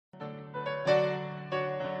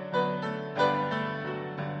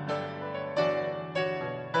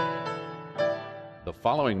The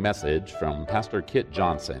following message from Pastor Kit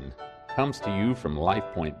Johnson comes to you from Life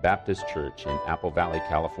Point Baptist Church in Apple Valley,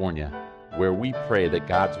 California, where we pray that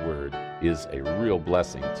God's Word is a real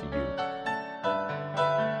blessing to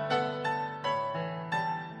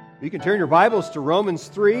you. You can turn your Bibles to Romans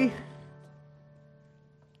 3.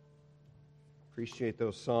 Appreciate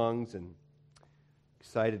those songs and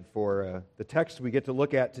excited for the text we get to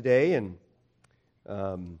look at today. And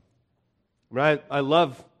I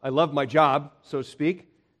love my job, so to speak,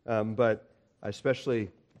 but I especially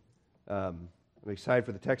I'm excited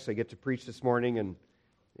for the text I get to preach this morning,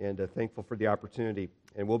 and thankful for the opportunity.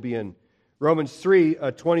 And we'll be in Romans 3,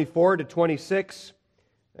 24 to 26,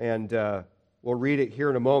 and we'll read it here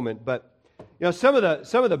in a moment. But you know, some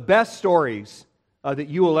of the best stories that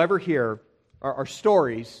you will ever hear are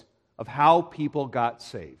stories of how people got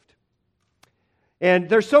saved. And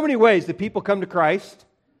there's so many ways that people come to Christ,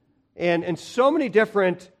 and so many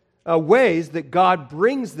different ways that God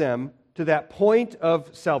brings them to that point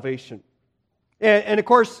of salvation. And of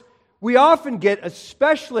course, we often get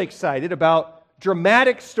especially excited about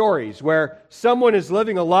dramatic stories where someone is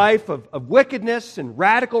living a life of wickedness and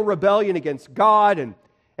radical rebellion against God,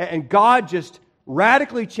 and God just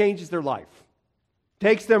radically changes their life.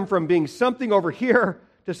 Takes them from being something over here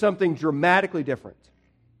to something dramatically different.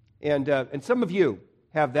 And some of you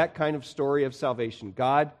have that kind of story of salvation.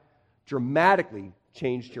 God dramatically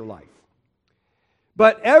changed your life.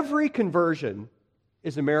 But every conversion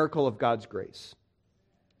is a miracle of God's grace.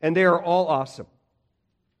 And they are all awesome.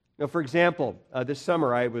 Now, for example, this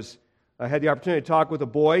summer I had the opportunity to talk with a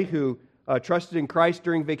boy who trusted in Christ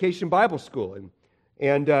during Vacation Bible School.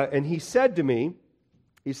 And he said to me,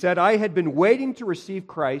 I had been waiting to receive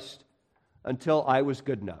Christ until I was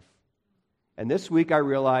good enough. And this week I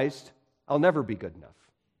realized I'll never be good enough.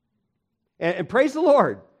 And praise the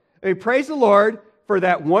Lord. Praise the Lord for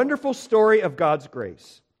that wonderful story of God's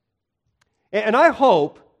grace. And I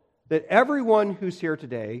hope that everyone who's here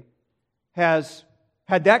today has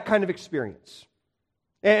had that kind of experience.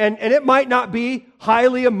 And it might not be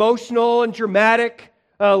highly emotional and dramatic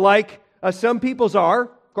like some people's are.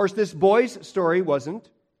 Of course, this boy's story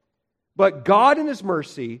wasn't. But God in His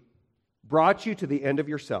mercy brought you to the end of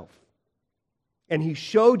yourself. And He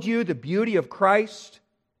showed you the beauty of Christ,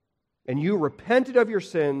 and you repented of your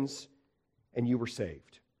sins, and you were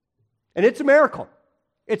saved. And it's a miracle.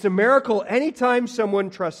 It's a miracle anytime someone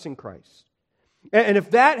trusts in Christ. And if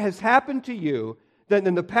that has happened to you,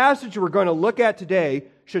 then the passage we're going to look at today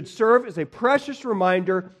should serve as a precious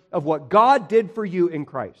reminder of what God did for you in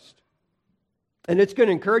Christ. And it's going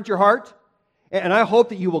to encourage your heart, and I hope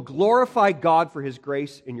that you will glorify God for His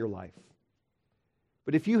grace in your life.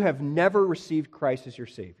 But if you have never received Christ as your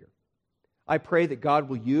Savior, I pray that God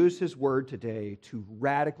will use His Word today to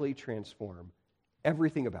radically transform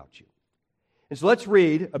everything about you. And so let's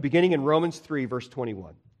read, beginning in Romans 3, verse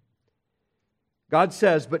 21. God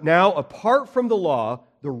says, "But now, apart from the law,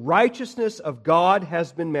 the righteousness of God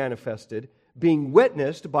has been manifested, being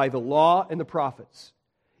witnessed by the law and the prophets.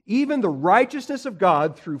 Even the righteousness of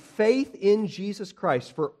God through faith in Jesus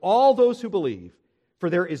Christ for all those who believe, for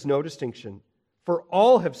there is no distinction. For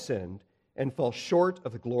all have sinned and fall short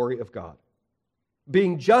of the glory of God,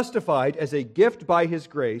 being justified as a gift by His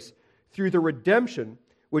grace through the redemption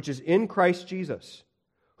which is in Christ Jesus,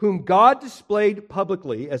 whom God displayed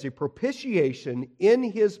publicly as a propitiation in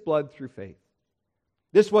His blood through faith.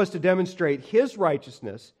 This was to demonstrate His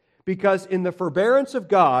righteousness, because in the forbearance of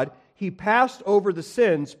God He passed over the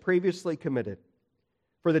sins previously committed.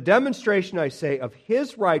 For the demonstration, I say, of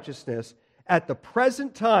His righteousness at the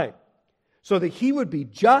present time, so that He would be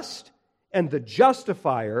just and the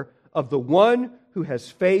justifier of the one who has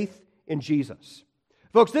faith in Jesus."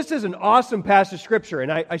 Folks, this is an awesome passage of Scripture,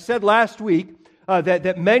 and I said last week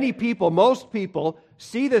that many people, most people,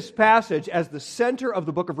 see this passage as the center of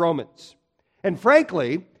the book of Romans. And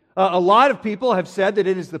frankly, a lot of people have said that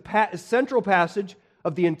it is the central passage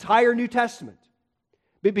of the entire New Testament.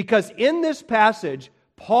 Because in this passage,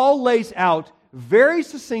 Paul lays out very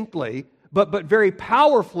succinctly, but very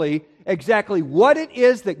powerfully, exactly what it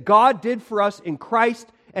is that God did for us in Christ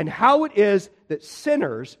and how it is that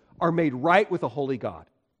sinners are made right with a holy God.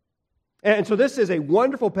 And so this is a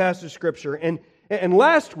wonderful passage of Scripture. And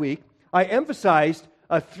last week, I emphasized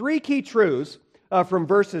three key truths from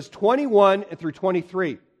verses 21 through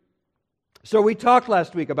 23. So we talked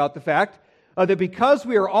last week about the fact that because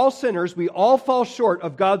we are all sinners, we all fall short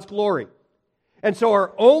of God's glory. And so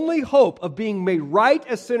our only hope of being made right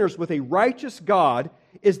as sinners with a righteous God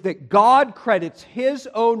is that God credits His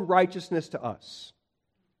own righteousness to us.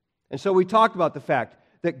 And so we talked about the fact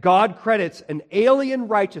that God credits an alien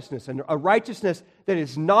righteousness, and a righteousness that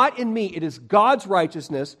is not in me. It is God's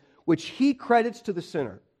righteousness, which He credits to the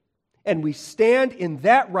sinner. And we stand in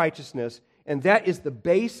that righteousness, and that is the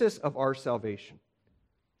basis of our salvation.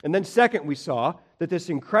 And then second, we saw that this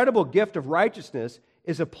incredible gift of righteousness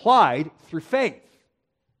is applied through faith,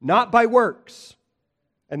 not by works.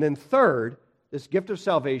 And then third, this gift of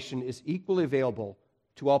salvation is equally available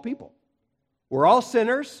to all people. We're all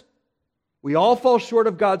sinners. We all fall short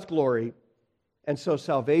of God's glory. And so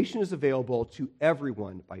salvation is available to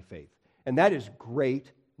everyone by faith. And that is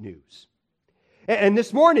great news. And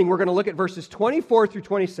this morning, we're going to look at verses 24 through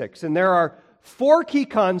 26. And there are four key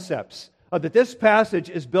concepts that this passage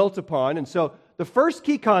is built upon. And so the first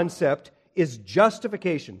key concept is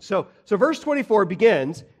justification. So verse 24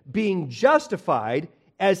 begins, being justified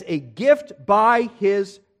as a gift by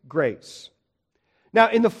His grace. Now,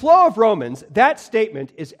 in the flow of Romans, that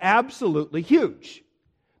statement is absolutely huge.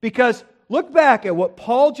 Because look back at what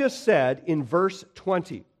Paul just said in verse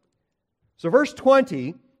 20. So verse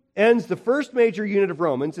 20 ends the first major unit of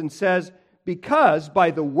Romans and says, because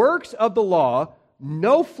by the works of the law,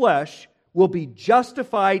 no flesh will be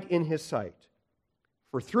justified in his sight.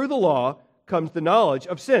 For through the law comes the knowledge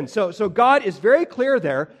of sin. So God is very clear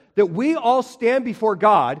there that we all stand before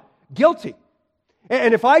God guilty.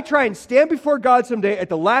 And if I try and stand before God someday at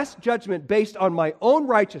the last judgment based on my own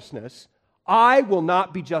righteousness, I will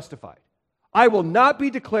not be justified. I will not be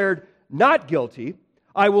declared not guilty.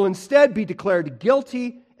 I will instead be declared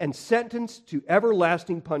guilty and sentenced to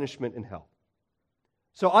everlasting punishment in hell.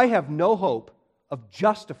 So I have no hope of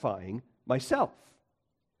justifying myself.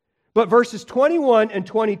 But verses 21 and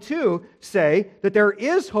 22 say that there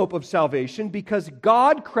is hope of salvation because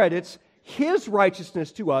God credits His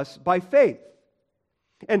righteousness to us by faith.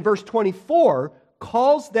 And verse 24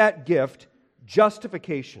 calls that gift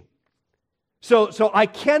justification. So I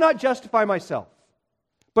cannot justify myself,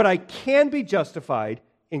 but I can be justified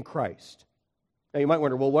in Christ. Now you might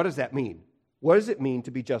wonder, well, what does that mean? What does it mean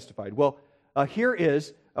to be justified? Well, here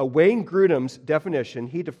is Wayne Grudem's definition.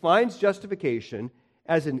 He defines justification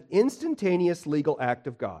as an instantaneous legal act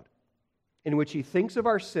of God, in which He thinks of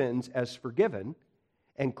our sins as forgiven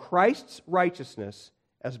and Christ's righteousness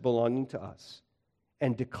as belonging to us,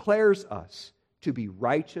 and declares us to be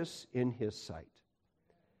righteous in His sight.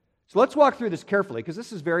 So let's walk through this carefully, because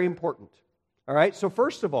this is very important. All right, so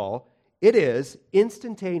first of all, it is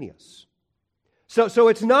instantaneous. So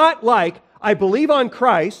it's not like I believe on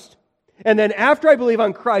Christ, and then after I believe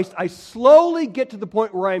on Christ, I slowly get to the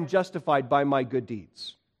point where I am justified by my good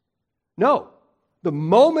deeds. No. The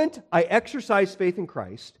moment I exercise faith in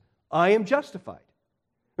Christ, I am justified.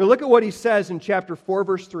 Now look at what he says in chapter 4,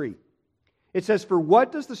 verse 3. It says, for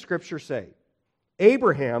what does the Scripture say?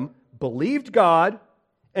 Abraham believed God,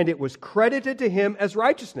 and it was credited to him as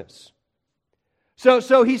righteousness.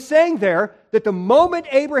 So he's saying there that the moment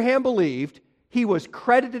Abraham believed, he was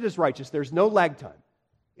credited as righteous. There's no lag time.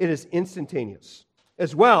 It is instantaneous.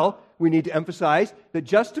 As well, we need to emphasize that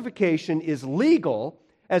justification is legal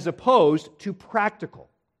as opposed to practical.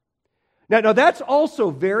 Now that's also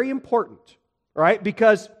very important, right?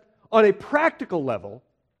 Because on a practical level,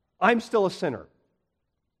 I'm still a sinner.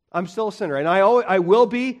 I'm still a sinner. And I will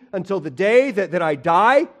be until the day that I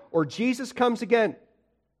die or Jesus comes again.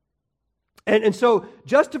 And so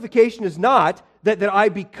justification is not that I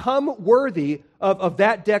become worthy of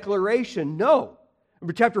that declaration. No.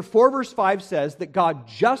 Remember, chapter 4, verse 5 says that God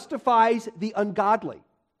justifies the ungodly.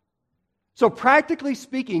 So practically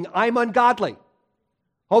speaking, I'm ungodly.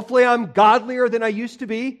 Hopefully I'm godlier than I used to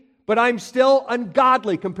be, but I'm still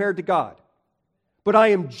ungodly compared to God. But I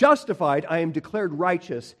am justified, I am declared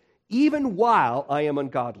righteous, even while I am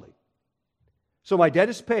ungodly. So my debt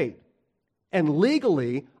is paid. And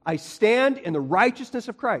legally, I stand in the righteousness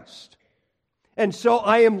of Christ. And so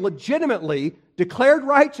I am legitimately declared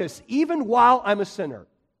righteous even while I'm a sinner,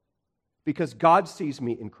 because God sees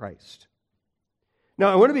me in Christ.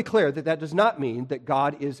 Now, I want to be clear that does not mean that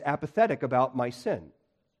God is apathetic about my sin.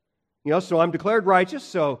 So I'm declared righteous,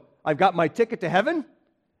 so I've got my ticket to heaven,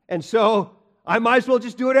 and so I might as well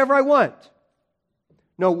just do whatever I want.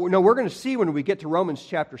 No, we're going to see when we get to Romans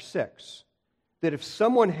chapter 6 that if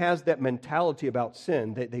someone has that mentality about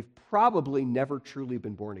sin, that they've probably never truly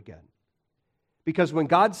been born again. Because when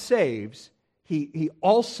God saves, He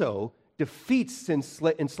also defeats sin's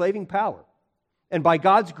enslaving power. And by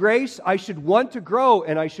God's grace, I should want to grow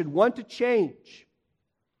and I should want to change.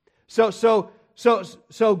 So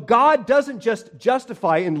God doesn't just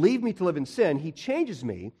justify and leave me to live in sin. He changes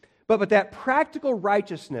me. But that practical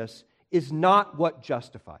righteousness is not what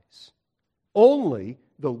justifies. Only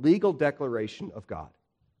the legal declaration of God.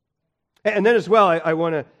 And then as well, I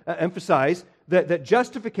want to emphasize that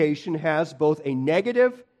justification has both a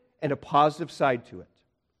negative and a positive side to it.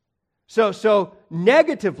 So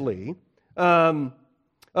negatively,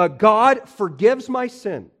 God forgives my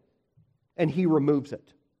sin and He removes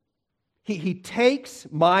it. He takes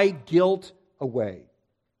my guilt away.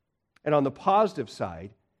 And on the positive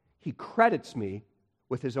side, He credits me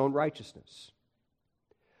with His own righteousness.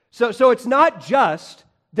 So it's not just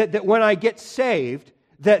that when I get saved,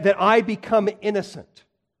 that I become innocent.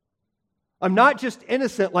 I'm not just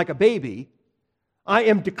innocent like a baby. I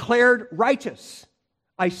am declared righteous.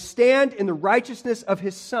 I stand in the righteousness of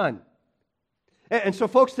His Son. And so,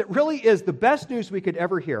 folks, that really is the best news we could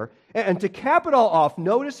ever hear. And to cap it all off,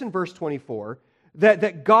 notice in verse 24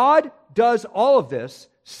 that God does all of this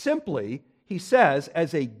simply, He says,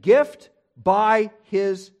 as a gift by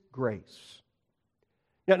His grace.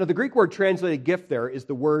 Now, the Greek word translated gift there is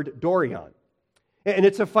the word dorion. And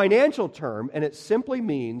it's a financial term, and it simply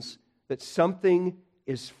means that something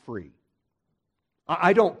is free.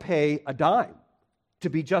 I don't pay a dime to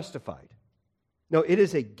be justified. No, it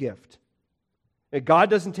is a gift. And God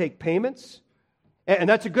doesn't take payments, and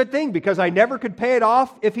that's a good thing because I never could pay it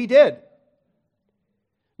off if He did.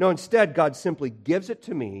 No, instead, God simply gives it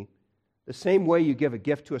to me the same way you give a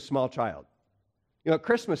gift to a small child. At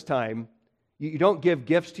Christmas time, you don't give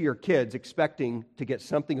gifts to your kids expecting to get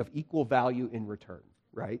something of equal value in return,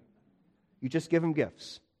 right? You just give them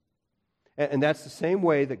gifts. And that's the same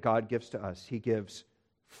way that God gives to us. He gives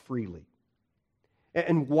freely.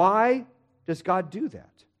 And why does God do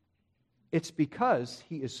that? It's because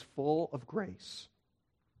He is full of grace.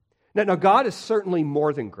 Now God is certainly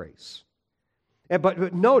more than grace.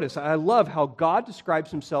 But notice, I love how God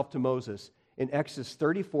describes Himself to Moses in Exodus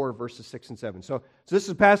 34, verses 6 and 7. So this is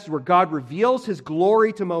a passage where God reveals His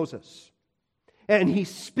glory to Moses. And He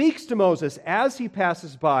speaks to Moses as he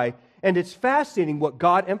passes by. And it's fascinating what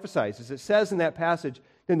God emphasizes. It says in that passage,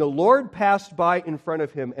 "Then the Lord passed by in front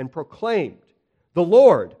of him and proclaimed, the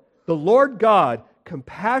Lord God,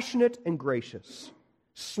 compassionate and gracious,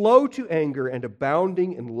 slow to anger and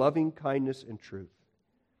abounding in loving kindness and truth,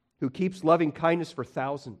 who keeps loving kindness for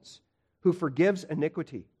thousands, who forgives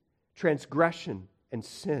iniquity, transgression, and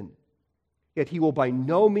sin. Yet He will by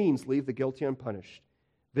no means leave the guilty unpunished,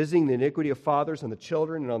 visiting the iniquity of fathers on the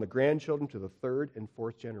children and on the grandchildren to the third and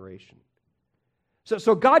fourth generation."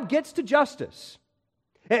 So God gets to justice.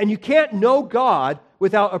 And you can't know God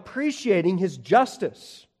without appreciating His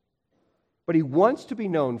justice. But He wants to be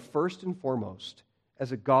known first and foremost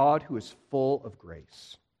as a God who is full of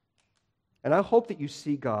grace. And I hope that you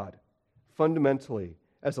see God fundamentally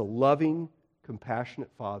as a loving,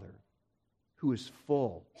 compassionate Father who is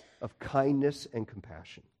full of kindness and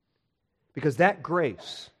compassion. Because that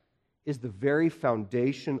grace is the very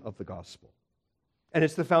foundation of the gospel. And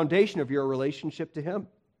it's the foundation of your relationship to Him.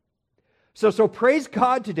 So praise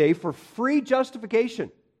God today for free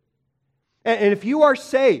justification. And if you are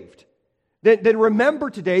saved, then remember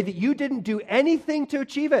today that you didn't do anything to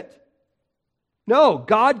achieve it. No,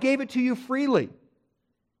 God gave it to you freely.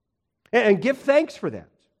 And give thanks for that.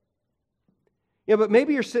 But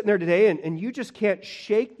maybe you're sitting there today and you just can't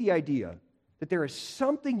shake the idea that there is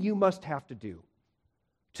something you must have to do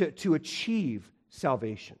to achieve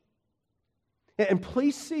salvation. And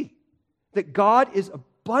please see that God is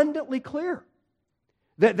abundantly clear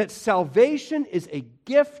that salvation is a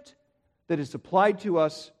gift that is applied to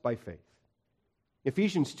us by faith.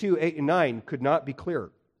 Ephesians 2, 8 and 9 could not be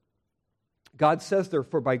clearer. God says,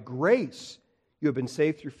 "Therefore, by grace you have been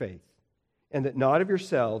saved through faith, and that not of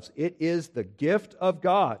yourselves, it is the gift of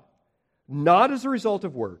God, not as a result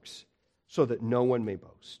of works, so that no one may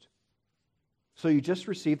boast." So you just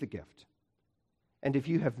received the gift. And if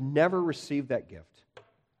you have never received that gift,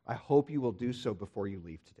 I hope you will do so before you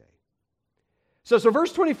leave today. So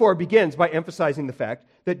verse 24 begins by emphasizing the fact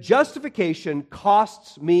that justification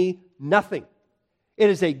costs me nothing. It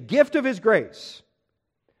is a gift of His grace.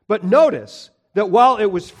 But notice that while it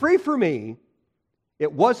was free for me,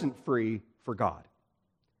 it wasn't free for God.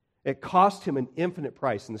 It cost Him an infinite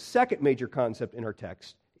price. And the second major concept in our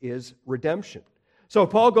text is redemption. So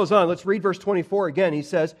Paul goes on, let's read verse 24 again. He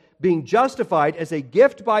says, being justified as a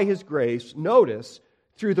gift by His grace, notice,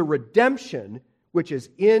 through the redemption which is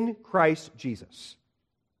in Christ Jesus.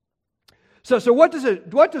 So what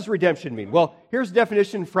does redemption mean? Well, here's a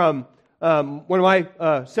definition from one of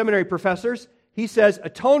my seminary professors. He says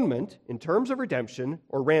atonement, in terms of redemption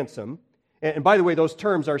or ransom, and by the way, those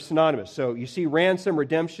terms are synonymous. So you see ransom,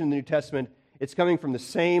 redemption in the New Testament, it's coming from the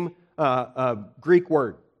same Greek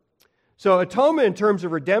word. So atonement in terms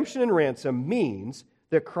of redemption and ransom means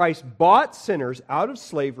that Christ bought sinners out of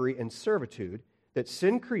slavery and servitude that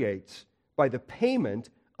sin creates by the payment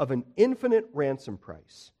of an infinite ransom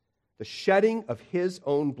price, the shedding of His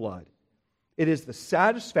own blood. It is the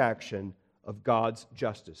satisfaction of God's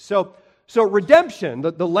justice. So redemption,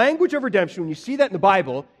 the language of redemption, when you see that in the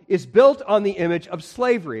Bible, is built on the image of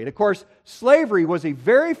slavery. And of course, slavery was a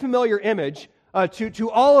very familiar image to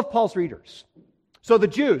all of Paul's readers. So the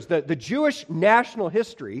Jews, the Jewish national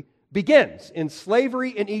history begins in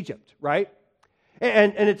slavery in Egypt, right?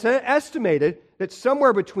 And it's estimated that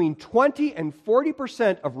somewhere between 20 and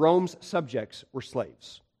 40% of Rome's subjects were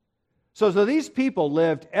slaves. So these people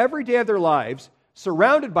lived every day of their lives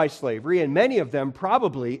surrounded by slavery, and many of them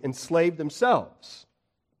probably enslaved themselves.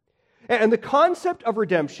 And the concept of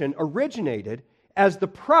redemption originated as the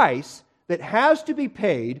price that has to be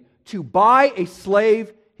paid to buy a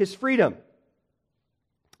slave his freedom.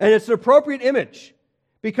 And it's an appropriate image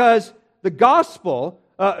because the gospel,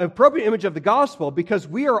 appropriate image of the gospel, because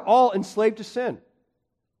we are all enslaved to sin.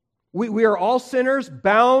 We are all sinners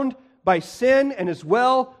bound by sin, and as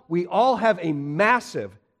well, we all have a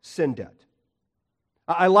massive sin debt.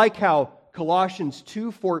 I like how Colossians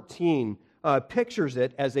 2:14 pictures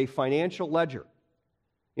it as a financial ledger.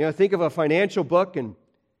 Think of a financial book, and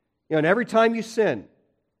every time you sin,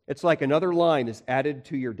 it's like another line is added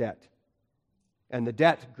to your debt. And the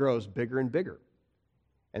debt grows bigger and bigger.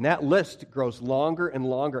 And that list grows longer and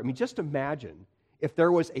longer. I mean, just imagine if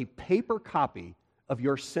there was a paper copy of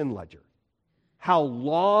your sin ledger. How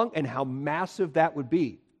long and how massive that would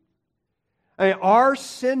be. I mean, our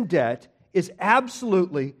sin debt is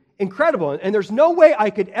absolutely incredible. And there's no way I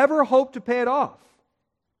could ever hope to pay it off.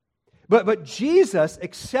 But Jesus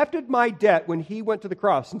accepted my debt when He went to the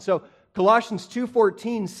cross. And so Colossians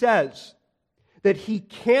 2:14 says that He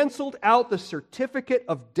canceled out the certificate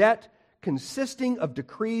of debt consisting of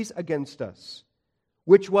decrees against us,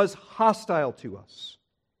 which was hostile to us.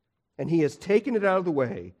 And He has taken it out of the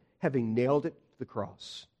way, having nailed it to the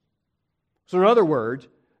cross. So in other words,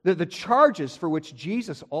 the charges for which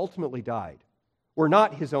Jesus ultimately died were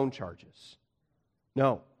not His own charges.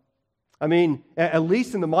 No. I mean, at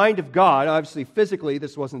least in the mind of God, obviously physically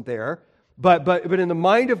this wasn't there, but in the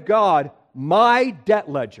mind of God, my debt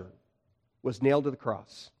ledger was nailed to the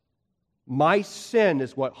cross. My sin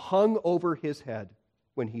is what hung over His head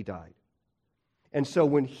when He died. And so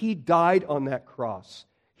when He died on that cross,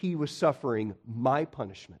 He was suffering my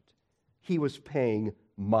punishment. He was paying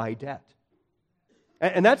my debt.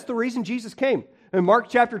 And that's the reason Jesus came. And Mark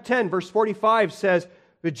chapter 10, verse 45 says,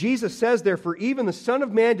 that Jesus says, therefore, even the Son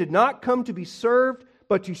of Man did not come to be served,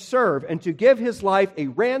 but to serve, and to give His life a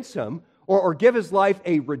ransom, or give His life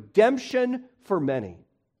a redemption for many.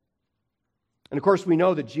 And of course, we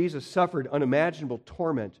know that Jesus suffered unimaginable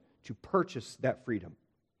torment to purchase that freedom.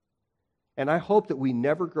 And I hope that we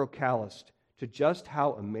never grow calloused to just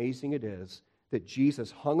how amazing it is that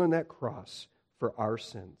Jesus hung on that cross for our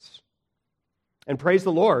sins. And praise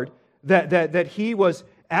the Lord that He was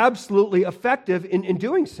absolutely effective in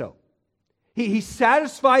doing so. He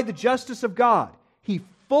satisfied the justice of God. He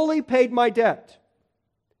fully paid my debt.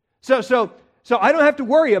 So I don't have to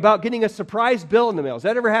worry about getting a surprise bill in the mail. Has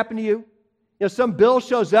that ever happened to you? Some bill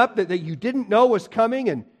shows up that you didn't know was coming,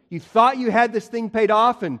 and you thought you had this thing paid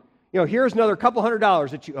off, and here's another couple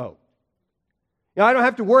 $100 that you owe. I don't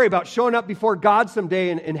have to worry about showing up before God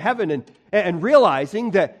someday in heaven and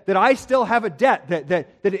realizing that I still have a debt, that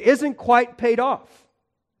it isn't quite paid off.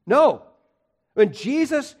 No. When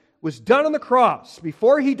Jesus was done on the cross,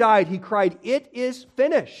 before He died, He cried, "It is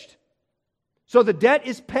finished." So the debt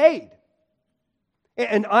is paid.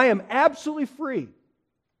 And I am absolutely free.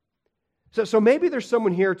 So maybe there's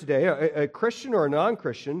someone here today, a Christian or a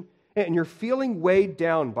non-Christian, and you're feeling weighed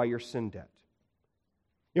down by your sin debt.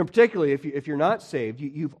 Particularly if you're not saved,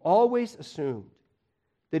 you've always assumed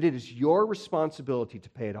that it is your responsibility to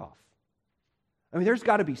pay it off. I mean, there's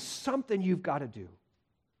got to be something you've got to do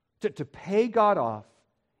to pay God off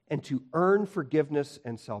and to earn forgiveness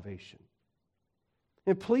and salvation.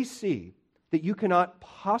 And please see that you cannot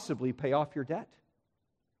possibly pay off your debt.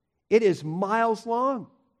 It is miles long.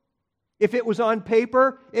 If it was on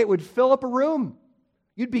paper, it would fill up a room.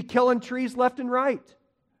 You'd be killing trees left and right.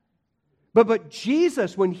 But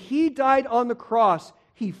Jesus, when He died on the cross,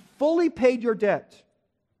 He fully paid your debt.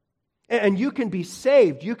 And you can be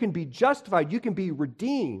saved, you can be justified, you can be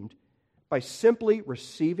redeemed by simply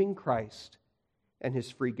receiving Christ and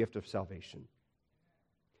His free gift of salvation.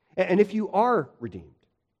 And if you are redeemed,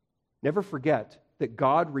 never forget that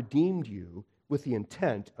God redeemed you with the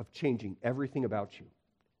intent of changing everything about you.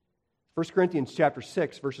 1 Corinthians chapter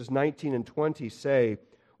 6, verses 19 and 20 say,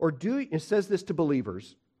 it says this to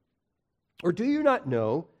believers, "Or do you not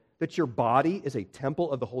know that your body is a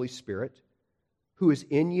temple of the Holy Spirit, who is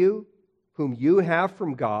in you, whom you have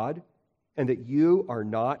from God, and that you are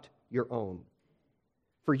not your own.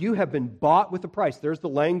 For you have been bought with a price. There's the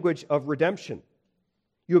language of redemption.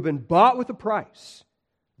 You have been bought with a price.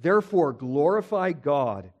 Therefore, glorify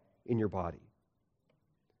God in your body.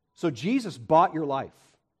 So Jesus bought your life.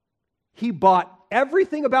 He bought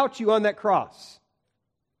everything about you on that cross.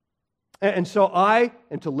 And so I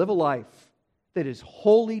am to live a life that is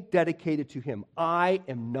wholly dedicated to Him. I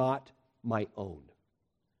am not my own.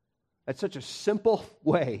 That's such a simple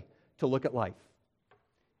way to look at life,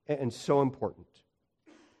 and so important.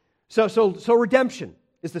 So redemption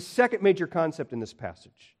is the second major concept in this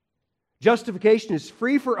passage. Justification is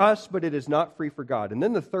free for us, but it is not free for God. And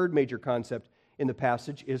then the third major concept in the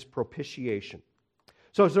passage is propitiation.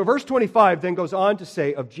 So verse 25 then goes on to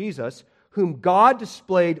say of Jesus, whom God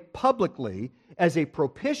displayed publicly as a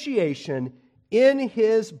propitiation in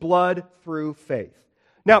His blood through faith.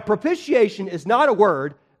 Now, propitiation is not a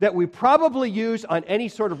word that we probably use on any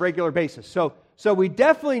sort of regular basis. So we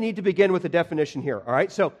definitely need to begin with a definition here, all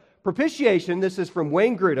right? So propitiation, this is from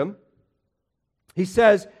Wayne Grudem. He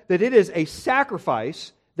says that it is a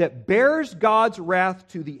sacrifice that bears God's wrath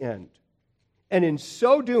to the end, and in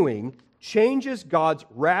so doing, changes God's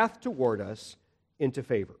wrath toward us into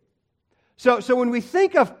favor. So when we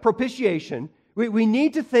think of propitiation, we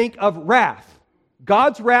need to think of wrath,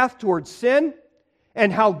 God's wrath towards sin,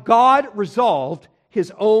 and how God resolved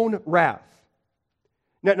His own wrath.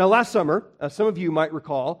 Now last summer, some of you might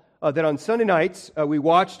recall that on Sunday nights we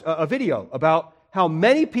watched a video about how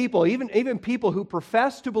many people, even people who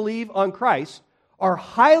profess to believe on Christ, are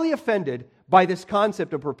highly offended by this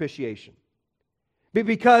concept of propitiation.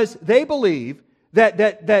 Because they believe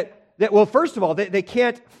that well, first of all, they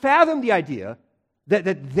can't fathom the idea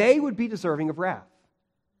that they would be deserving of wrath.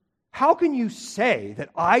 How can you say that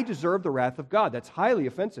I deserve the wrath of God? That's highly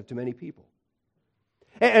offensive to many people.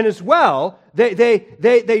 And as well,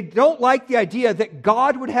 they don't like the idea that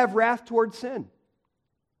God would have wrath towards sin.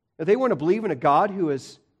 They want to believe in a God who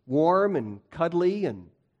is warm and cuddly and,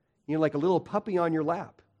 like a little puppy on your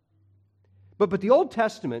lap. But the Old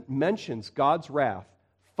Testament mentions God's wrath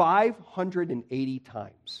 580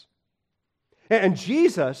 times. And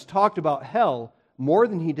Jesus talked about hell more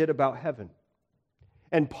than He did about heaven.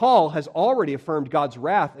 And Paul has already affirmed God's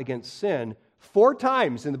wrath against sin 4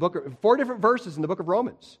 times in the book of 4 different verses in the book of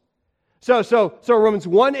Romans. So Romans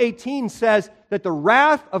 1:18 says that the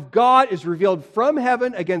wrath of God is revealed from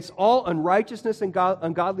heaven against all unrighteousness and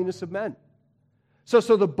ungodliness of men. So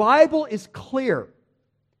the Bible is clear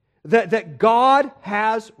that God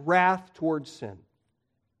has wrath towards sin.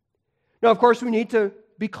 Now, of course, we need to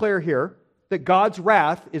be clear here that God's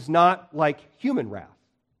wrath is not like human wrath.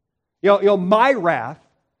 My wrath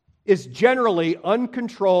is generally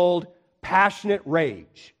uncontrolled, passionate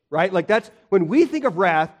rage, right? Like that's, when we think of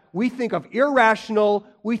wrath, we think of irrational,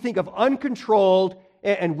 we think of uncontrolled,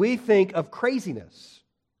 and we think of craziness.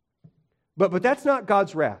 But that's not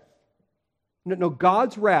God's wrath. No,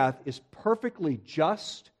 God's wrath is perfectly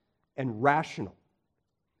just and rational.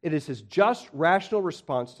 It is His just, rational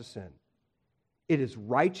response to sin. It is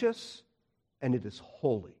righteous and it is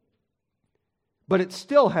holy. But it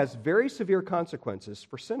still has very severe consequences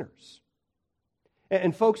for sinners.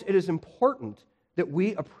 And folks, it is important that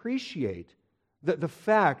we appreciate the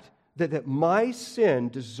fact that my sin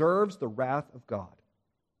deserves the wrath of God.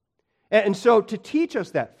 And so to teach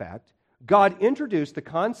us that fact, God introduced the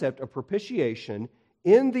concept of propitiation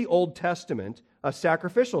in the Old Testament, a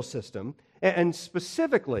sacrificial system, and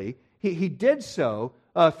specifically, He did so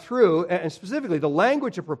through, and specifically the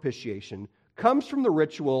language of propitiation comes from the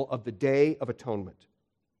ritual of the Day of Atonement.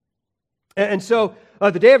 And so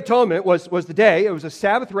the Day of Atonement was the day, it was a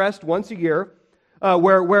Sabbath rest once a year,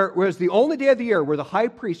 where it was the only day of the year where the high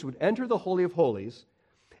priest would enter the Holy of Holies.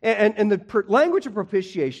 And the language of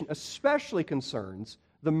propitiation especially concerns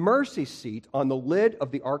the mercy seat on the lid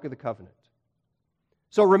of the Ark of the Covenant.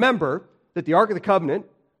 So remember that the Ark of the Covenant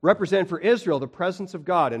represented for Israel the presence of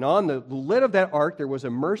God. And on the lid of that ark there was a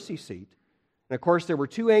mercy seat. And of course there were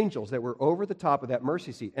 2 angels that were over the top of that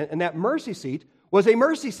mercy seat. And that mercy seat was a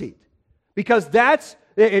mercy seat. Because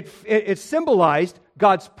it symbolized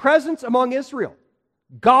God's presence among Israel.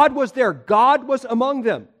 God was there. God was among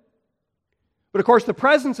them. But of course, the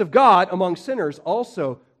presence of God among sinners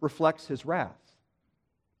also reflects His wrath.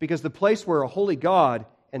 Because the place where a holy God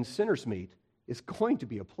and sinners meet is going to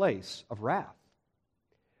be a place of wrath.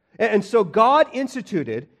 And so God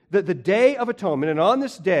instituted the Day of Atonement, and on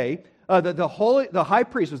this day, the high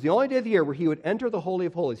priest was the only day of the year where he would enter the Holy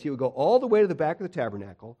of Holies. He would go all the way to the back of the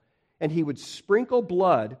tabernacle, and he would sprinkle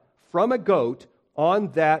blood from a goat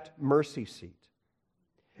on that mercy seat.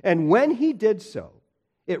 And when he did so,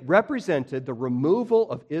 It represented the removal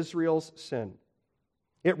of Israel's sin.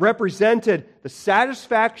 It represented the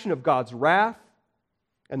satisfaction of God's wrath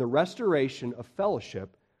and the restoration of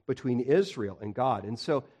fellowship between Israel and God. And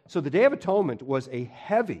so the Day of Atonement was a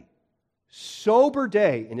heavy, sober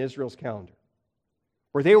day in Israel's calendar,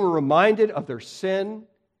 where they were reminded of their sin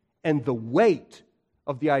and the weight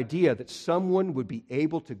of the idea that someone would be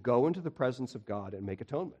able to go into the presence of God and make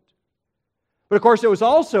atonement. But of course, it was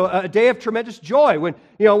also a day of tremendous joy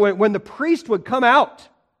when the priest would come out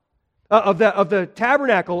of the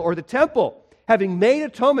tabernacle or the temple, having made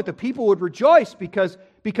atonement. The people would rejoice because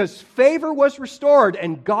favor was restored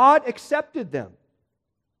and God accepted them.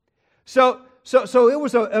 So it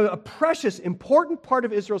was a precious, important part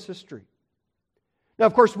of Israel's history. Now,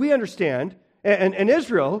 of course, we understand, and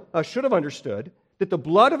Israel should have understood, that the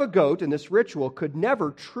blood of a goat in this ritual could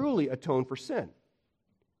never truly atone for sin.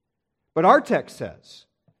 But our text says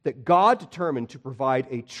that God determined to provide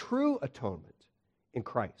a true atonement in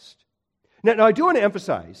Christ. Now I do want to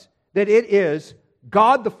emphasize that it is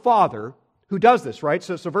God the Father who does this, right?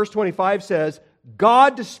 So verse 25 says,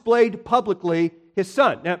 God displayed publicly His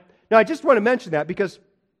Son. Now I just want to mention that because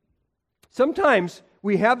sometimes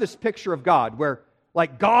we have this picture of God where,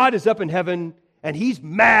 like, God is up in heaven and He's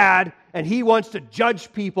mad and He wants to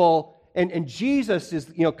judge people, and Jesus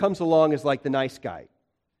comes along as like the nice guy,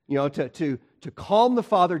 to calm the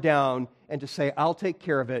Father down and to say, I'll take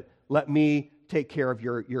care of it. Let me take care of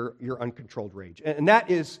your uncontrolled rage. And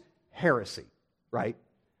that is heresy, right?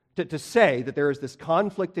 To say that there is this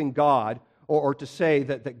conflict in God, or to say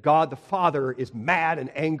that God the Father is mad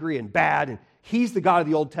and angry and bad, and He's the God of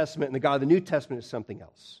the Old Testament and the God of the New Testament is something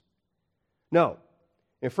else. No.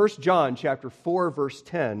 In 1 John chapter 4, verse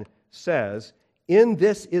 10 says, in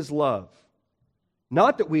this is love,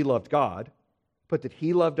 not that we loved God, but that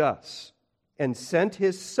He loved us and sent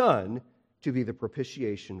His Son to be the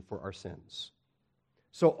propitiation for our sins.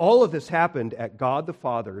 So all of this happened at God the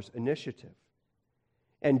Father's initiative.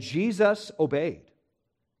 And Jesus obeyed.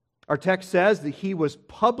 Our text says that He was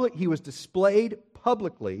displayed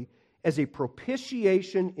publicly as a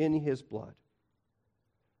propitiation in His blood.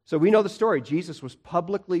 So we know the story. Jesus was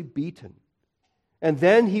publicly beaten. And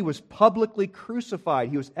then He was publicly crucified.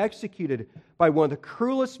 He was executed by one of the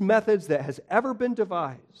cruelest methods that has ever been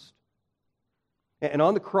devised. And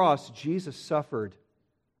on the cross, Jesus suffered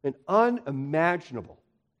an unimaginable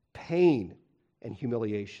pain and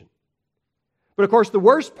humiliation. But of course, the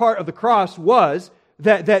worst part of the cross was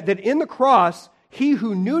that in the cross, He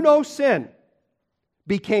who knew no sin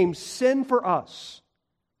became sin for us.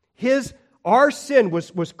 Our sin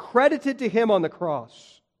was credited to Him on the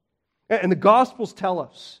cross. And the Gospels tell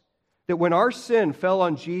us that when our sin fell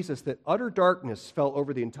on Jesus, that utter darkness fell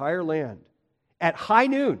over the entire land at high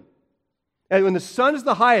noon. And when the sun is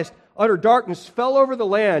the highest, utter darkness fell over the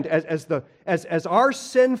land as our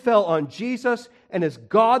sin fell on Jesus and as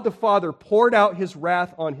God the Father poured out His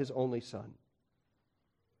wrath on His only Son.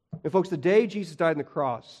 And folks, the day Jesus died on the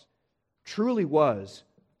cross truly was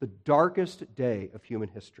the darkest day of human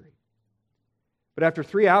history. But after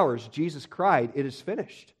 3 hours, Jesus cried, "It is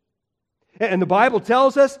finished." And the Bible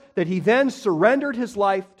tells us that He then surrendered His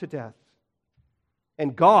life to death.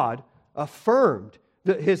 And God affirmed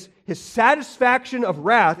His satisfaction of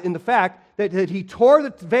wrath in the fact that He tore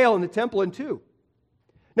the veil in the temple in two.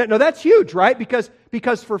 Now that's huge, right?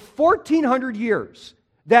 Because for 1,400 years,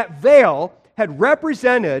 that veil had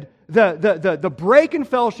represented the break in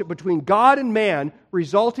fellowship between God and man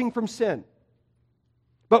resulting from sin.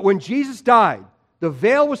 But when Jesus died, the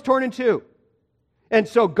veil was torn in two. And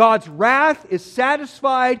so God's wrath is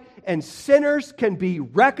satisfied and sinners can be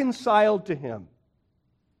reconciled to Him.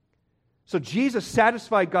 So Jesus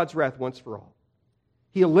satisfied God's wrath once for all.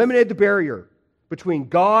 He eliminated the barrier between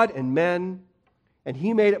God and men, and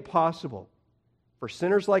He made it possible for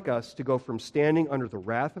sinners like us to go from standing under the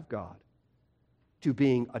wrath of God to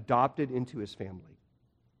being adopted into His family,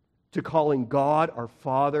 to calling God our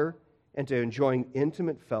Father, and to enjoying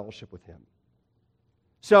intimate fellowship with Him.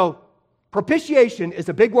 So, propitiation is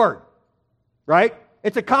a big word, right?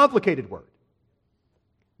 It's a complicated word.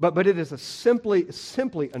 But it is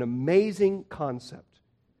simply an amazing concept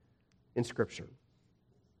in Scripture.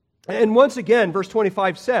 And once again, verse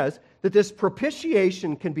 25 says that this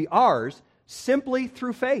propitiation can be ours simply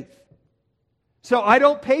through faith. So I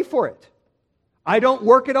don't pay for it. I don't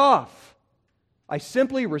work it off. I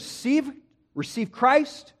simply receive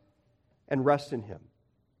Christ and rest in Him.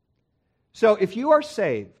 So if you are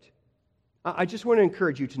saved, I just want to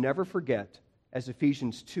encourage you to never forget, as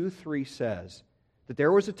Ephesians 2:3 says, that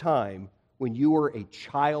there was a time when you were a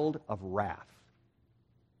child of wrath.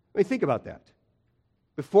 I mean, think about that.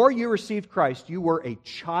 Before you received Christ, you were a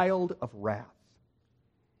child of wrath,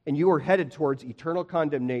 and you were headed towards eternal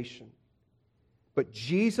condemnation. But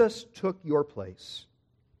Jesus took your place.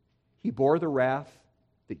 He bore the wrath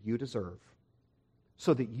that you deserve,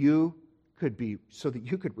 so that you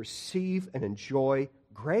could receive and enjoy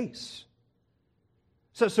grace.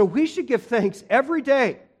 So we should give thanks every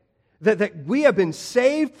day that we have been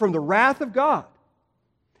saved from the wrath of God.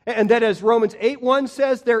 And that, as Romans 8:1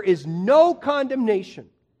 says, there is no condemnation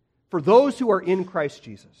for those who are in Christ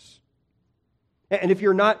Jesus. And if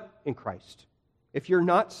you're not in Christ, if you're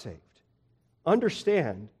not saved,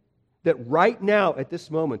 understand that right now, at this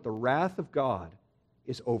moment, the wrath of God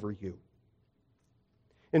is over you.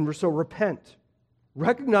 And so repent.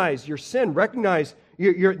 Recognize your sin. Recognize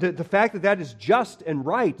the fact that that is just and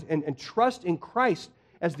right, and trust in Christ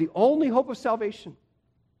as the only hope of salvation.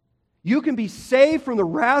 You can be saved from the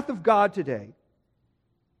wrath of God today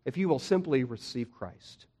if you will simply receive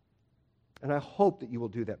Christ. And I hope that you will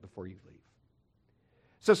do that before you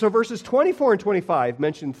leave. So verses 24 and 25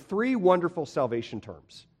 mention three wonderful salvation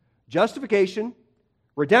terms: justification,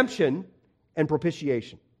 redemption, and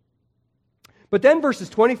propitiation. But then verses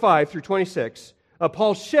 25 through 26,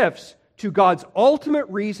 Paul shifts to God's ultimate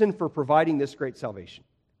reason for providing this great salvation.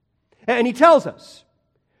 And he tells us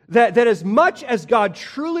that as much as God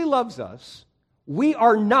truly loves us, we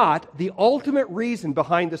are not the ultimate reason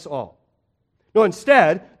behind this all. No,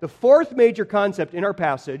 instead, the fourth major concept in our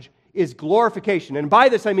passage is glorification. And by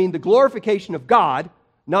this I mean the glorification of God,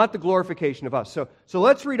 not the glorification of us. So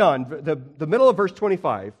let's read on. The middle of verse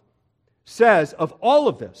 25 says, of all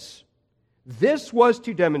of this, this was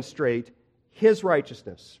to demonstrate His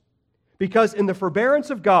righteousness, because in the forbearance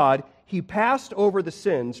of God, He passed over the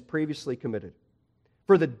sins previously committed,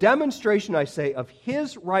 for the demonstration, I say, of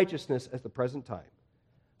His righteousness at the present time,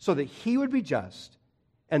 so that He would be just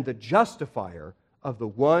and the justifier of the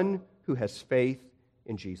one who has faith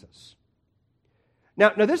in Jesus. Now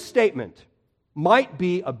this statement might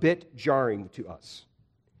be a bit jarring to us,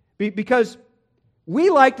 because we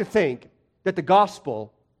like to think that the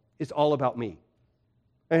gospel is all about me.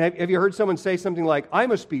 And have you heard someone say something like, I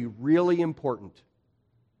must be really important.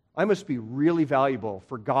 I must be really valuable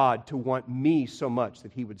for God to want me so much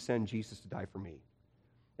that He would send Jesus to die for me.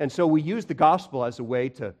 And so we use the gospel as a way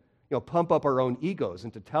to pump up our own egos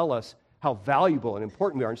and to tell us how valuable and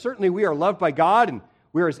important we are. And certainly we are loved by God, and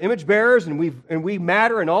we are His image bearers, and we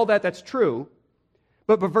matter, and all that. That's true.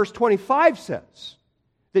 But verse 25 says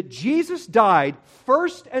that Jesus died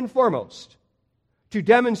first and foremost to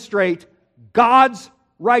demonstrate God's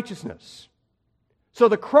righteousness. So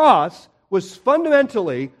the cross was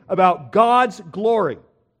fundamentally about God's glory.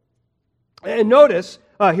 And notice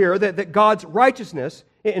here that God's righteousness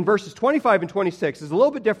in verses 25 and 26 is a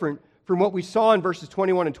little bit different from what we saw in verses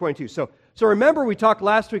 21 and 22. So remember, we talked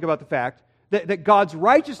last week about the fact that God's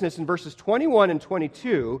righteousness in verses 21 and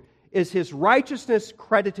 22 is His righteousness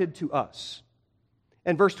credited to us.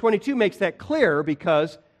 And verse 22 makes that clear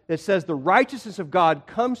because it says the righteousness of God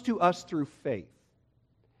comes to us through faith.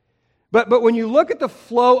 But when you look at the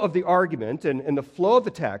flow of the argument and the flow of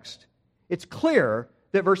the text, it's clear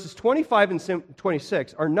that verses 25 and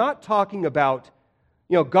 26 are not talking about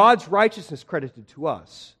God's righteousness credited to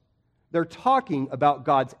us. They're talking about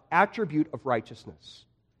God's attribute of righteousness.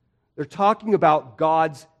 They're talking about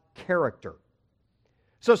God's character.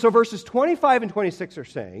 So verses 25 and 26 are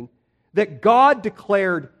saying that God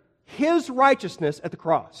declared His righteousness at the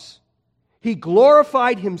cross. He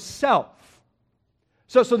glorified Himself.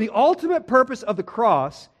 So the ultimate purpose of the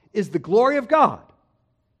cross is the glory of God.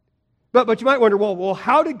 But you might wonder, well,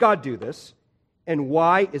 how did God do this, and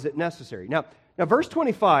why is it necessary? Now, verse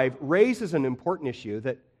 25 raises an important issue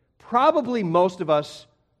that probably most of us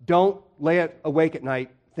don't lay awake at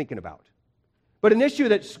night thinking about, but an issue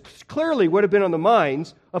that clearly would have been on the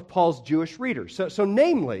minds of Paul's Jewish readers. So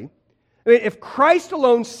namely, if Christ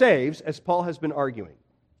alone saves, as Paul has been arguing,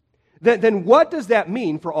 then what does that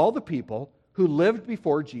mean for all the people who lived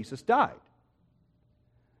before Jesus died?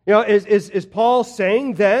 Is Paul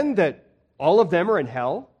saying then that all of them are in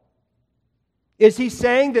hell? Is he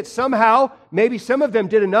saying that somehow maybe some of them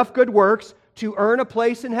did enough good works to earn a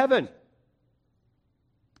place in heaven?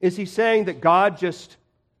 Is he saying that God just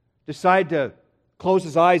decided to close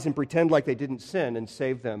His eyes and pretend like they didn't sin and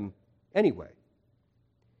save them anyway?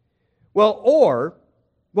 Well,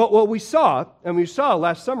 we saw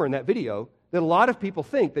last summer in that video that a lot of people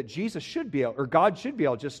think that Jesus should be able, or God should be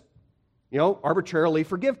able to just, arbitrarily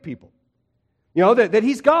forgive people. That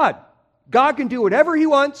He's God. God can do whatever He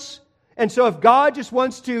wants, and so if God just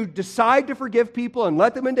wants to decide to forgive people and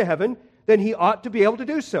let them into heaven, then He ought to be able to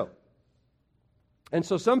do so. And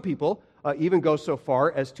so some people even go so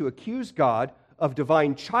far as to accuse God of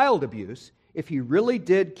divine child abuse if he really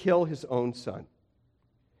did kill his own son.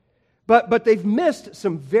 But they've missed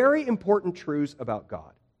some very important truths about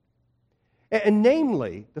God. And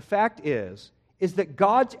namely, the fact is that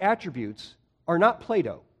God's attributes are not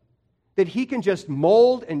Play-Doh, that he can just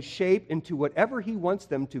mold and shape into whatever he wants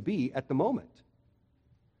them to be at the moment.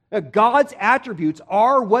 Now, God's attributes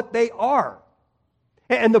are what they are.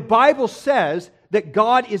 And the Bible says that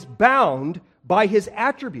God is bound by his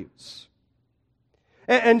attributes.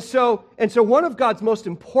 And so one of God's most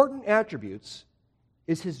important attributes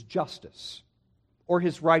is his justice or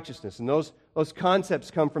his righteousness. And those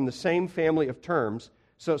concepts come from the same family of terms,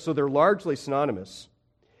 so they're largely synonymous.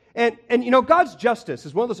 And God's justice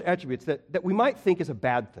is one of those attributes that we might think is a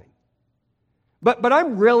bad thing. But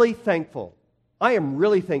I'm really thankful. I am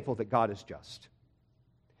really thankful that God is just.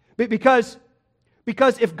 Because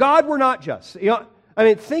if God were not just,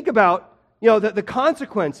 think about the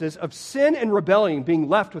consequences of sin and rebellion being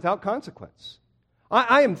left without consequence.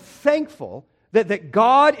 I am thankful that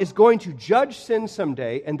God is going to judge sin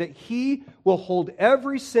someday and that he will hold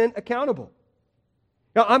every sin accountable.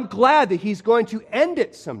 Now, I'm glad that he's going to end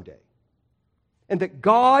it someday and that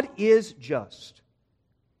God is just.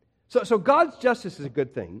 So God's justice is a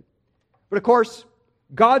good thing. But of course,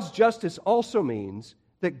 God's justice also means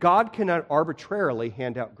that God cannot arbitrarily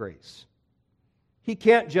hand out grace. He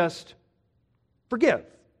can't just forgive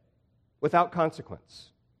without consequence.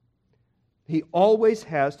 He always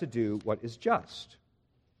has to do what is just.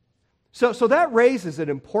 So that raises an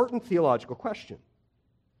important theological question.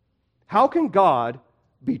 How can God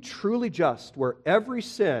be truly just where every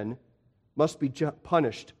sin must be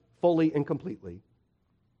punished fully and completely,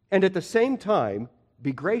 and at the same time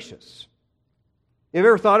be gracious? Have you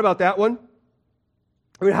ever thought about that one?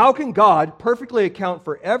 How can God perfectly account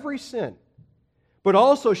for every sin, but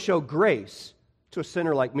also show grace to a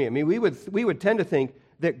sinner like me? We would tend to think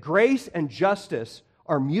that grace and justice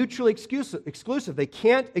are mutually exclusive. They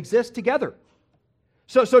can't exist together.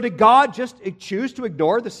 So did God just choose to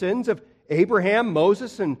ignore the sins of Abraham,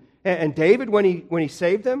 Moses, and David when he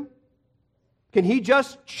saved them? Can he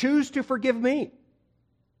just choose to forgive me?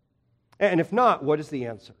 And if not, what is the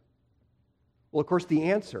answer? Well, of course, the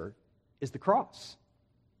answer is the cross.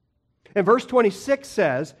 And verse 26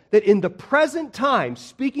 says that in the present time,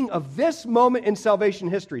 speaking of this moment in salvation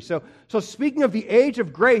history, so speaking of the age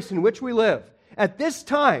of grace in which we live, at this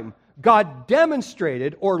time, God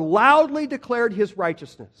demonstrated or loudly declared his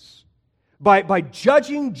righteousness by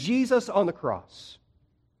judging Jesus on the cross.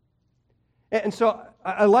 And so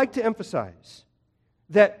I like to emphasize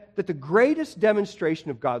that the greatest demonstration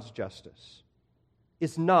of God's justice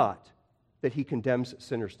is not that he condemns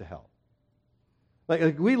sinners to hell.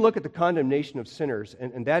 Like we look at the condemnation of sinners,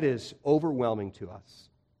 and that is overwhelming to us.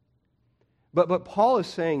 But Paul is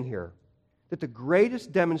saying here that the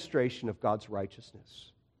greatest demonstration of God's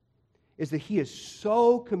righteousness is that he is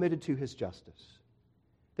so committed to his justice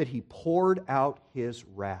that he poured out his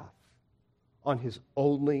wrath on his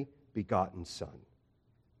only begotten Son.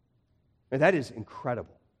 And that is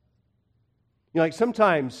incredible.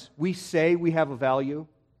 Sometimes we say we have a value,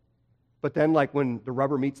 but then when the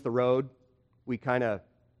rubber meets the road, we kind of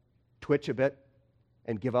twitch a bit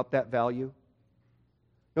and give up that value.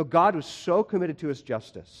 No, God was so committed to his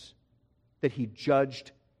justice that he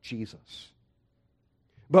judged Jesus.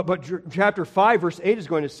 But chapter 5, verse 8 is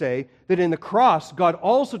going to say that in the cross, God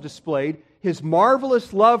also displayed his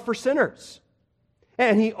marvelous love for sinners.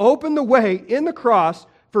 And he opened the way in the cross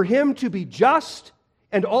for him to be just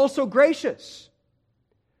and also gracious.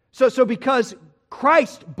 So because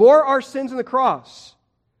Christ bore our sins on the cross,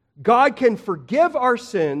 God can forgive our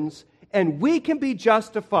sins and we can be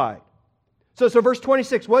justified. So verse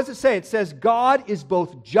 26, what does it say? It says, God is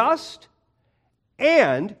both just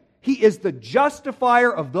and he is the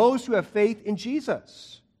justifier of those who have faith in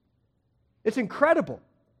Jesus. It's incredible.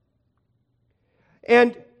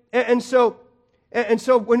 And so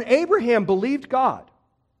when Abraham believed God,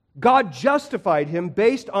 God justified him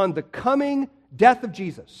based on the coming death of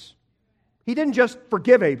Jesus. He didn't just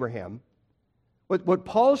forgive Abraham. What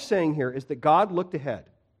Paul's saying here is that God looked ahead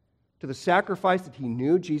to the sacrifice that he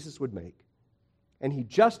knew Jesus would make, and he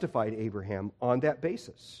justified Abraham on that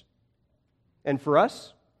basis. And for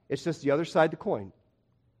us, it's just the other side of the coin.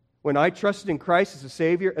 When I trusted in Christ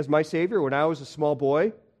as my Savior, when I was a small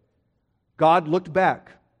boy, God looked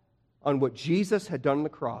back on what Jesus had done on the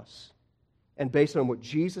cross, and based on what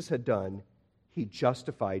Jesus had done, he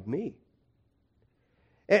justified me.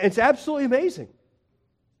 And it's absolutely amazing.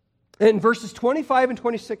 And verses 25 and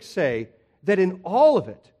 26 say that in all of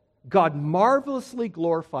it, God marvelously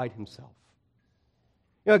glorified himself.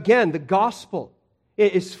 Again, the gospel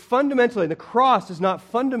is fundamentally, the cross is not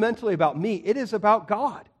fundamentally about me, it is about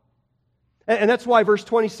God. And that's why verse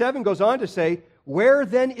 27 goes on to say, where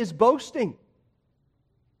then is boasting?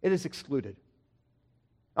 It is excluded.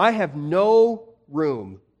 I have no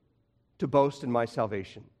room to boast in my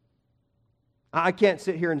salvation. I can't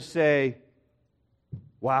sit here and say,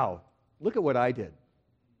 wow, look at what I did.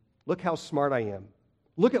 Look how smart I am.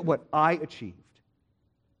 Look at what I achieved.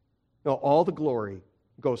 No, all the glory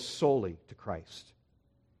goes solely to Christ.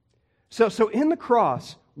 So in the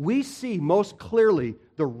cross, we see most clearly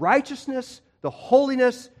the righteousness, the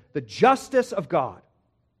holiness, the justice of God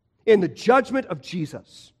in the judgment of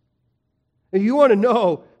Jesus. And you want to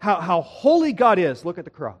know how holy God is, look at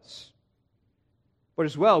the cross. But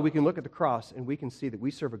as well, we can look at the cross and we can see that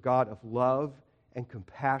we serve a God of love and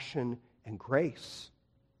compassion and grace.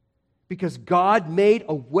 Because God made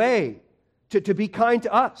a way to be kind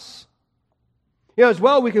to us. As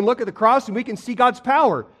well, we can look at the cross and we can see God's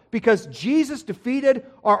power because Jesus defeated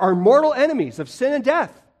our mortal enemies of sin and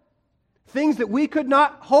death. Things that we could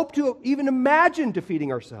not hope to even imagine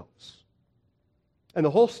defeating ourselves. And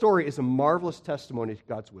the whole story is a marvelous testimony to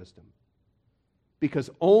God's wisdom. Because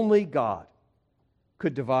only God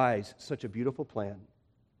could devise such a beautiful plan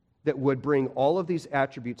that would bring all of these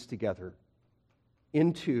attributes together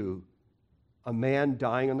into a man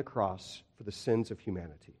dying on the cross for the sins of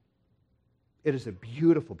humanity. It is a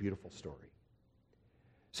beautiful, beautiful story.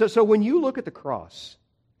 So when you look at the cross,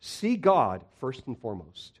 see God first and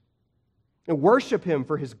foremost. And worship Him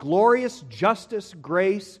for His glorious justice,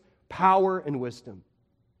 grace, power, and wisdom.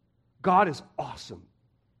 God is awesome.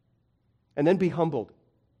 And then be humbled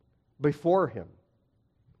before Him.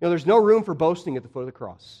 There's no room for boasting at the foot of the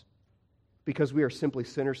cross because we are simply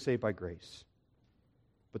sinners saved by grace.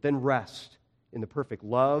 But then rest in the perfect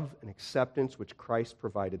love and acceptance which Christ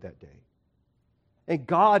provided that day. And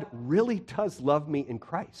God really does love me in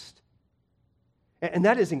Christ. And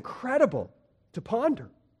that is incredible to ponder.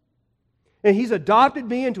 And He's adopted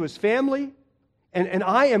me into His family, and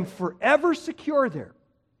I am forever secure there.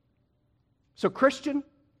 So, Christian,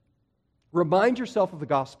 remind yourself of the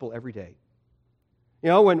gospel every day.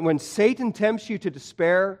 When Satan tempts you to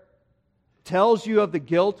despair, tells you of the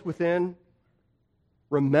guilt within,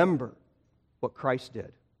 remember what Christ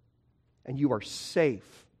did. And you are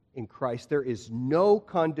safe in Christ. There is no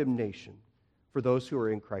condemnation for those who are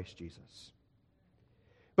in Christ Jesus.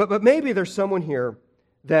 But maybe there's someone here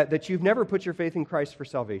that you've never put your faith in Christ for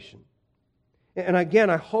salvation. And again,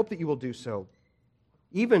 I hope that you will do so,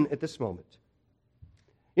 even at this moment.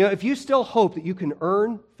 If you still hope that you can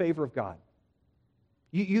earn favor of God,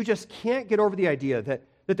 you just can't get over the idea that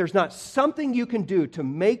there's not something you can do to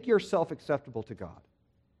make yourself acceptable to God,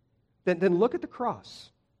 then look at the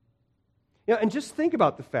cross. And just think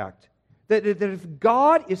about the fact that if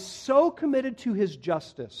God is so committed to His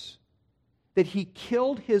justice that He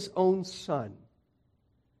killed His own Son,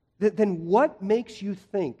 then what makes you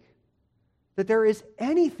think that there is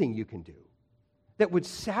anything you can do that would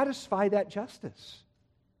satisfy that justice?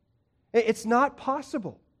 It's not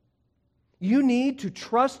possible. You need to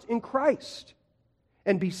trust in Christ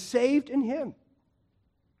and be saved in Him.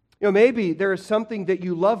 Maybe there is something that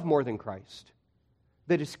you love more than Christ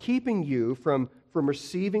that is keeping you from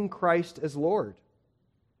receiving Christ as Lord.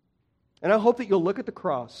 And I hope that you'll look at the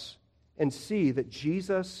cross and see that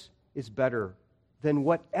Jesus is better than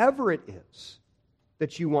whatever it is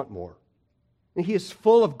that you want more. And He is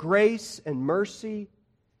full of grace and mercy,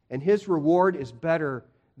 and His reward is better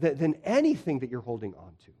than anything that you're holding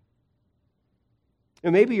on to.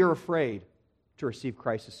 And maybe you're afraid to receive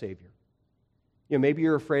Christ as Savior. Maybe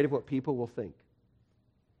you're afraid of what people will think.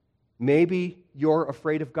 Maybe you're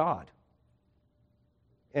afraid of God.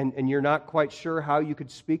 And you're not quite sure how you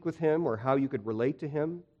could speak with Him or how you could relate to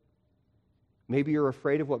Him. Maybe you're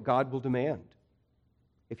afraid of what God will demand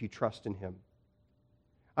if you trust in Him.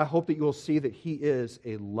 I hope that you will see that He is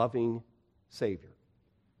a loving Savior.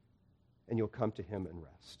 And you'll come to Him and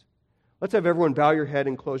rest. Let's have everyone bow your head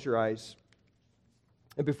and close your eyes.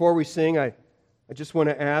 And before we sing, I just want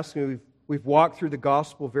to ask, we've walked through the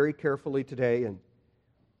gospel very carefully today,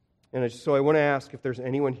 so I want to ask if there's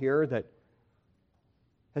anyone here that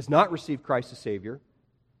has not received Christ as Savior,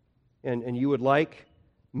 and you would like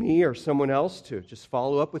me or someone else to just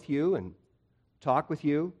follow up with you and talk with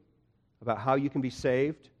you about how you can be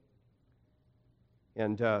saved,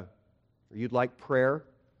 and or you'd like prayer.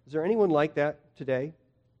 Is there anyone like that today?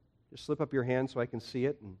 Just slip up your hand so I can see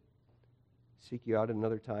it and seek you out at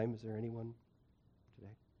another time. Is there anyone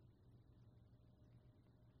today?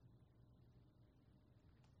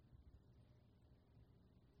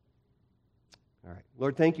 All right.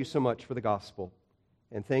 Lord, thank you so much for the gospel.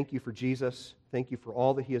 And thank you for Jesus. Thank you for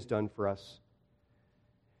all that he has done for us.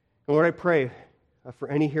 And Lord, I pray for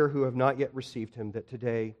any here who have not yet received him, that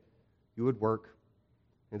today you would work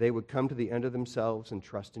and they would come to the end of themselves and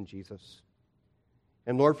trust in Jesus.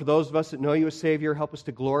 And Lord, for those of us that know you as Savior, help us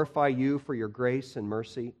to glorify you for your grace and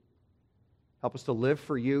mercy. Help us to live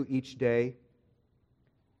for you each day.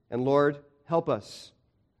 And Lord, help us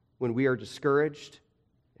when we are discouraged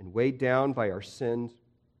and weighed down by our sins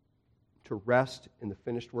to rest in the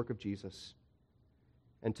finished work of Jesus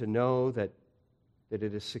and to know that it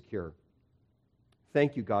is secure.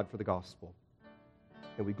 Thank you, God, for the gospel.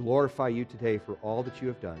 And we glorify you today for all that you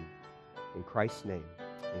have done. In Christ's name,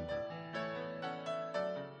 amen.